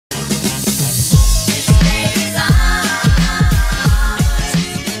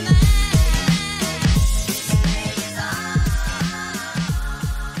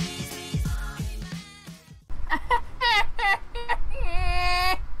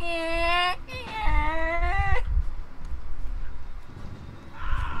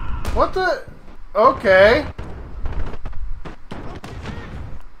What the? Okay.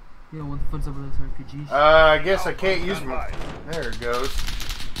 Yo, what the fuck's up with those RPGs? I guess I can't use my... There it goes.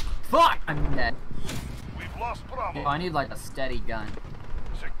 Fuck! I'm dead. We've lost Bravo. Yo, I need like a steady gun.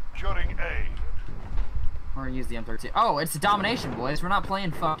 Securing A. Or use the M13. Oh, it's a domination, boys. We're not playing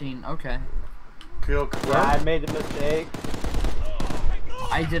fucking... Okay. Kill Yeah, I made a mistake.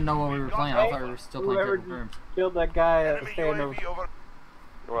 I didn't know what we were playing. I thought we were still playing Whoever Kill Confirmed. killed that guy Enemy staying over. UAV over.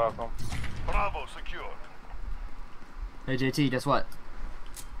 You're welcome. Bravo secured. Hey, JT, guess what?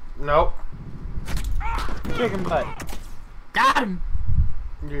 Nope. Chicken butt. Got him!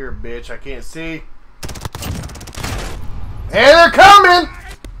 You're a bitch. I can't see. Hey, they're coming!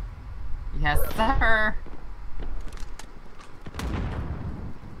 Yes, sir.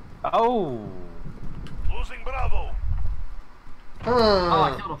 Oh. Losing Bravo. Oh,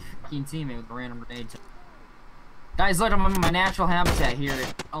 I killed a fucking teammate with a random grenade. Guys, look, I'm in my natural habitat here to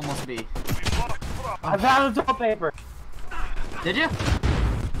almost be. We've lost Bravo. I found a toilet paper. Did you?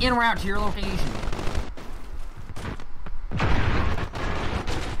 In route to your location.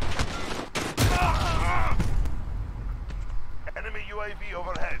 Enemy UAV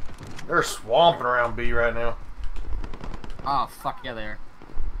overhead. They're swamping around B right now. Oh, fuck yeah, there.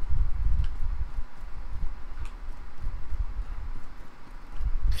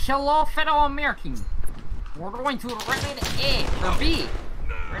 Hello, fellow American. We're going to raid A or B.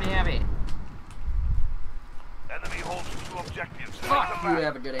 Ready, have it. Enemy holds 2 objectives. Fuck, you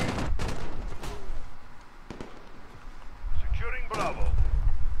have a good aim. Securing Bravo.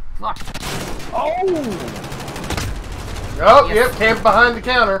 Fuck. Oh. Oh, Yes. yep, camp behind the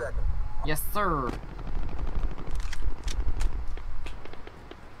counter. Yes, sir.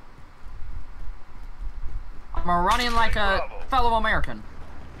 I'm running like a fellow American.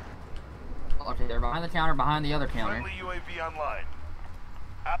 Okay, they're behind the counter, behind the other counter. Friendly UAV online.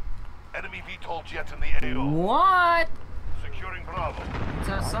 Enemy VTOL jet in the AO. What? Securing Bravo.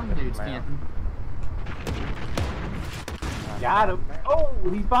 So some dude's camping. Got him. Oh,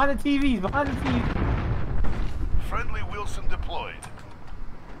 he's behind the TV. He's behind the TV. Friendly Wilson deployed.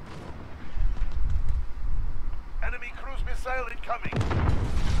 Enemy cruise missile incoming.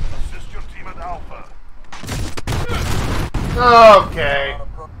 Assist your team at Alpha. Okay.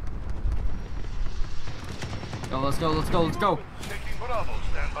 Go, let's go, let's go, let's go. Taking Bravo,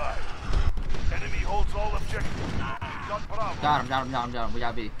 stand by. Enemy holds all objectives. Got Bravo. Got him, got him, got him, got him. We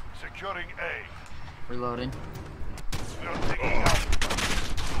got B. Securing A. Reloading. We are taking Alpha.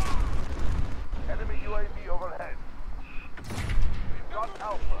 Enemy UAV overhead. We've got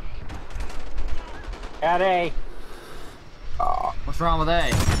Alpha. Got A. What's wrong with A?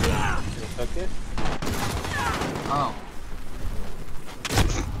 Took it. Oh.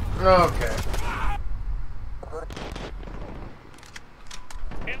 Okay.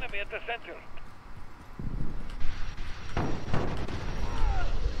 Enemy at the center.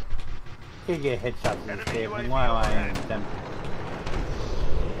 Can't get headshots in this Enemy game. UAV Why am I overhead. in them?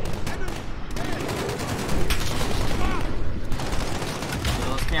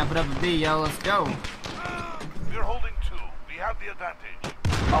 So let's camp it up at B, yo. Let's go. We're holding 2. We have the advantage.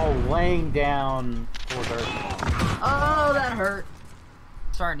 Oh, laying down for her. Oh, that hurt.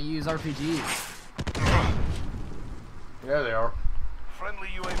 Starting to use RPGs. Yeah, they are. Friendly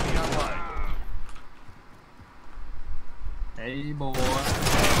UAV online. Hey, boy.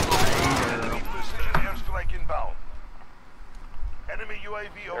 Enemy precision airstrike inbound. Enemy UAV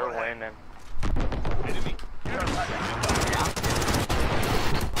You're overhead. winning. Enemy airstrike inbound.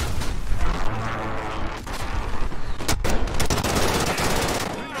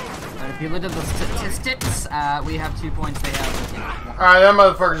 And if you look at the statistics, we have 2 points. They have. Alright, that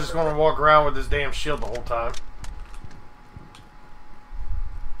motherfucker's just gonna walk around with his damn shield the whole time.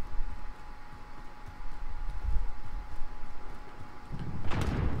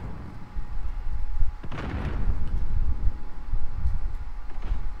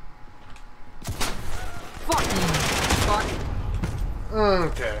 Fuck.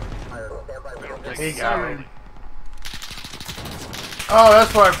 Okay. He Yes, got sir. me. Oh,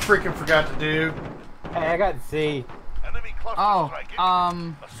 that's what I freaking forgot to do. Hey, I got C. Enemy cluster Oh, strike.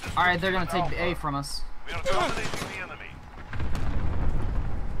 Assist alright, your they're gonna team take at the A Alpha. from us. We are dominating the enemy.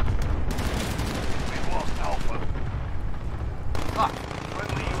 We've lost Alpha. Fuck.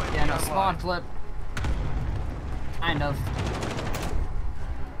 Friendly UAV Yeah, no, online. spawn flip. Kind of.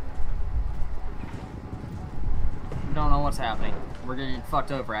 Don't know what's happening. We're getting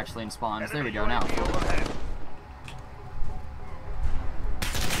fucked over actually in spawns. There we go now. UAV overhead.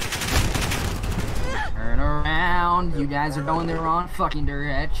 Turn around. You guys are going the wrong fucking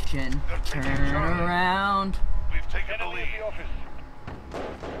direction. Turn around. We've taken the lead.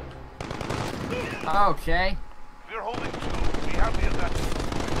 Okay. We're holding 2. We have the advantage.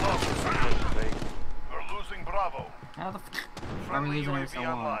 We're losing Bravo. How the f are we Friendly losing her UAV so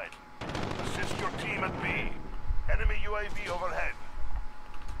long? online. Assist your team at B. Enemy UAV overhead.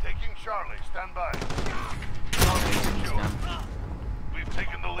 Taking Charlie. Stand by. Secure. We've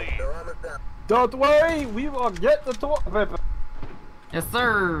taken the lead. Don't worry, we will get the toilet paper. Yes,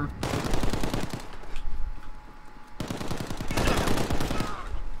 sir.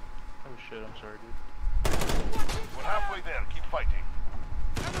 Oh shit, I'm sorry, dude. We're halfway there. Keep fighting.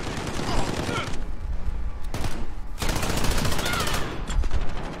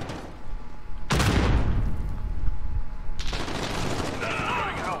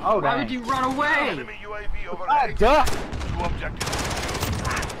 Oh, Why dang. would you run away? Enemy UAV Ah, overhead. duh. 2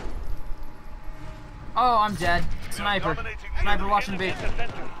 objectives. Oh, I'm dead. Sniper. Sniper watching B.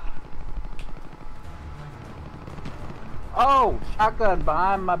 Oh, shotgun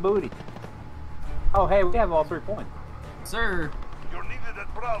behind my booty. Oh, hey, we have all 3 points. Sir. You're needed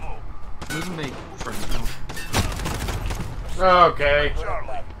at Bravo. Losing B. Okay.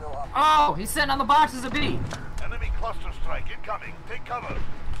 Charlie. Oh, he's sitting on the boxes of B. Enemy cluster strike incoming. Take cover.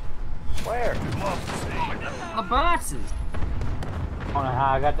 Where? We've lost the C. On the boxes. I don't know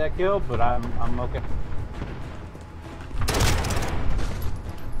how I got that kill, but I'm okay.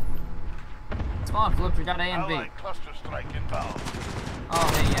 Come on, Flip. We got A and B. Allied cluster strike inbound. Oh,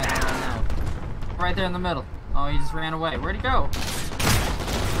 hey, yeah, no. Right there in the middle. Oh, he just ran away. Where'd he go?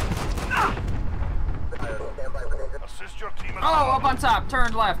 Assist your team at Oh, up Bravo. on top.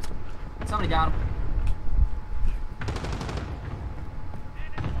 Turned left. Somebody got him.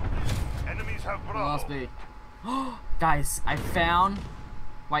 Enemies have We Bravo. lost B. Guys, I found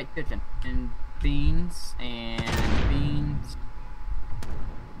white chicken and beans and beans.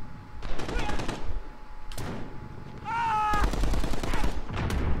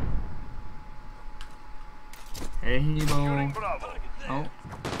 Hey, Securing Bo. Bravo. Oh,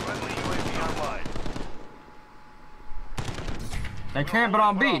 Friendly UAV online. they camped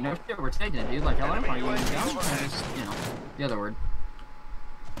on B. No shit, we're taking it, dude. Like, I don't want to use down. Just, you know, the other word.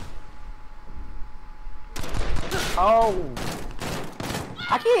 Oh.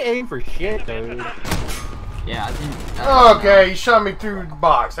 I can't aim for shit, dude. Yeah, I think. Okay, you shot me through the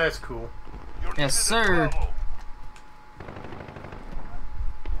box. That's cool. You're Yes, needed at sir. Bravo.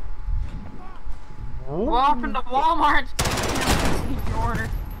 Welcome to Walmart. Take your order.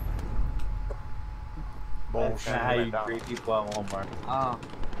 That's not how you treat people at Walmart. Oh,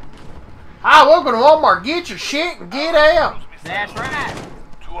 Hi, welcome to Walmart. Get your shit and get out. that's right.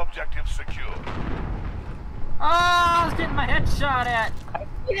 2 objectives secure. Oh, I was getting my head shot at.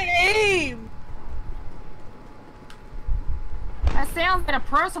 Aim! That sounds like a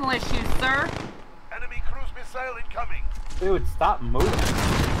personal issue, sir. Enemy cruise missile incoming. Dude, stop moving.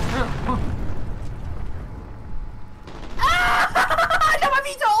 I got my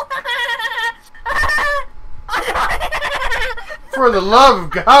VTOL. For the love of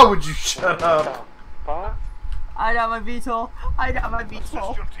God, would you shut up? I got my VTOL. I got my Assist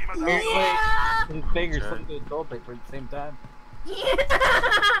VTOL. your team at Bravo. Yeah. His fingers slipped to the toilet paper at the same time.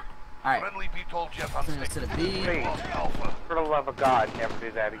 All right. Friendly VTOL jet on I'm gonna sit stick. at B. Lost Alpha. For the love of God, never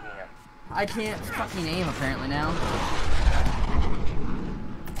do that again. I can't fucking aim apparently now.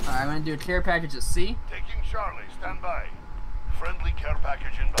 Alright, I'm gonna do a care package at C. Taking Charlie. Stand by. Friendly care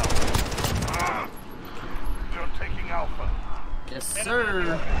package inbound. You're taking Alpha. Yes,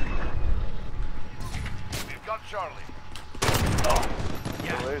 sir. We've got Charlie.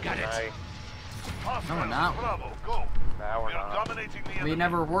 We're losing, right? Posse No, we're is not. Bravo. Go. No, we're not. Dominating the enemy. We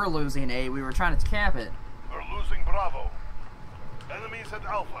never were losing A. We were trying to cap it. We're losing Bravo. Enemies at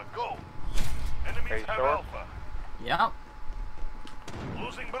Alpha. Go. Enemies Okay, have sure. Alpha. Yep.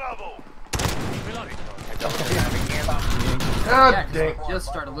 Losing Bravo. I don't do that again. God Yeah, 'cause dang. we just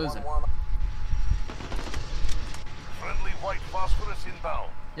started losing. Friendly white phosphorus inbound.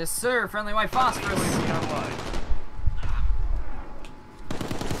 Yes, sir. Friendly white phosphorus. UAV online.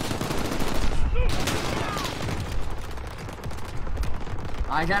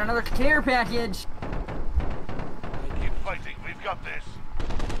 I got another care package. Keep fighting. We've got this.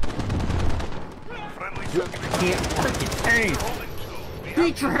 Friendly sentry. Can't freaking aim! Holding 2. We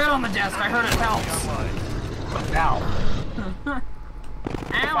Beat your head on the desk. I heard it helps. online. Now.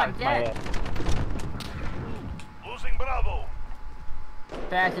 Ow, I'm dead. Losing Bravo.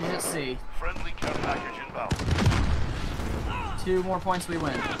 Package at C. Friendly care package inbound. 2 more points, we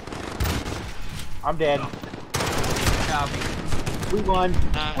win. I'm dead. Copy. We won.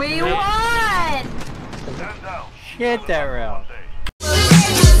 We won! Stand down. Shit that round.